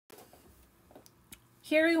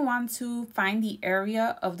Here we want to find the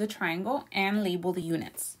area of the triangle and label the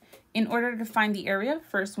units. In order to find the area,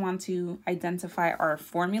 first we want to identify our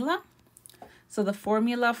formula. So the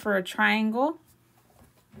formula for a triangle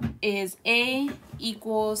is A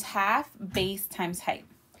equals half base times height.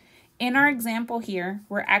 In our example here,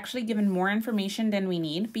 we're actually given more information than we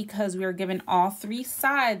need because we are given all three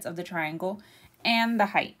sides of the triangle and the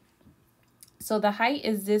height. So the height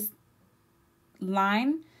is this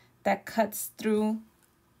line that cuts through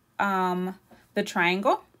the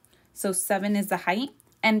triangle. So 7 is the height.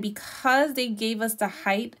 And because they gave us the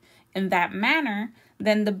height in that manner,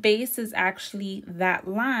 then the base is actually that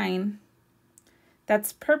line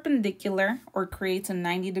that's perpendicular or creates a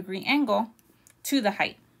 90-degree angle to the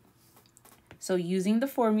height. So using the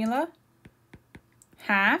formula,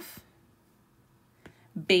 half,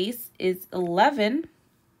 base is 11,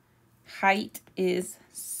 height is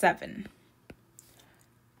 7.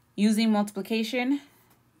 Using multiplication,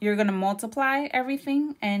 you're going to multiply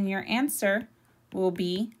everything and your answer will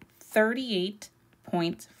be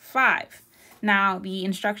 38.5. Now, the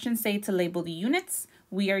instructions say to label the units.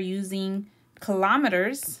 We are using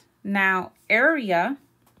kilometers. Now, area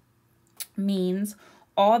means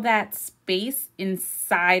all that space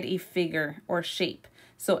inside a figure or shape.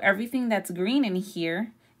 So everything that's green in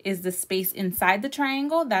here is the space inside the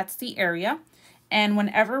triangle. That's the area. And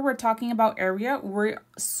whenever we're talking about area, we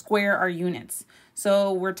square our units.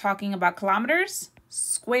 So we're talking about kilometers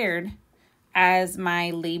squared as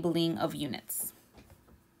my labeling of units.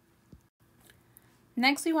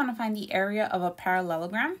 Next, we want to find the area of a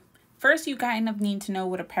parallelogram. First, you kind of need to know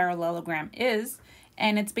what a parallelogram is,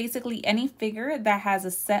 and it's basically any figure that has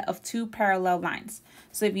a set of two parallel lines.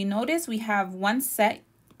 So if you notice, we have one set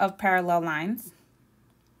of parallel lines,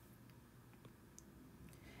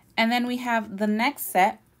 and then we have the next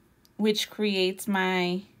set, which creates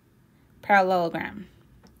my parallelogram.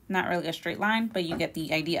 Not really a straight line, but you get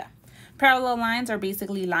the idea. Parallel lines are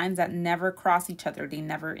basically lines that never cross each other. They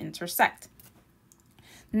never intersect.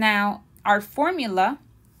 Now, our formula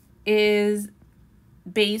is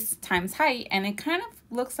base times height, and it kind of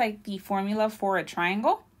looks like the formula for a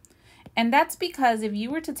triangle. And that's because if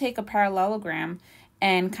you were to take a parallelogram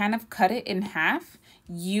and kind of cut it in half,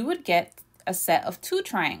 you would get a set of two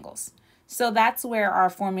triangles. So that's where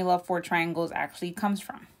our formula for triangles actually comes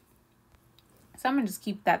from. So I'm going to just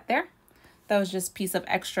keep that there. That was just a piece of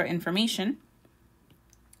extra information.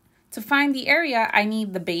 To find the area, I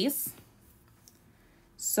need the base.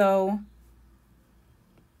 So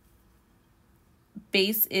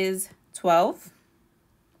base is 12.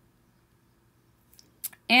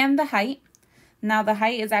 And the height. Now the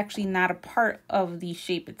height is actually not a part of the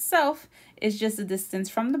shape itself. It's just the distance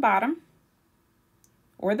from the bottom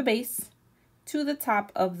or the base to the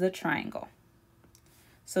top of the triangle.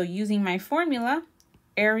 So using my formula,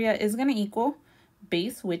 area is going to equal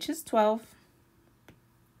base, which is 12,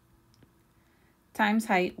 times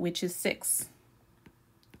height, which is 6.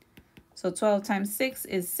 So 12 times 6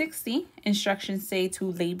 is 60. Instructions say to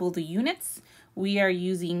label the units. We are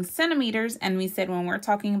using centimeters, and we said when we're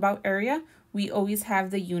talking about area, we always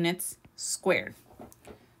have the units squared.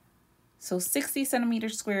 So 60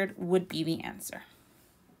 centimeters squared would be the answer.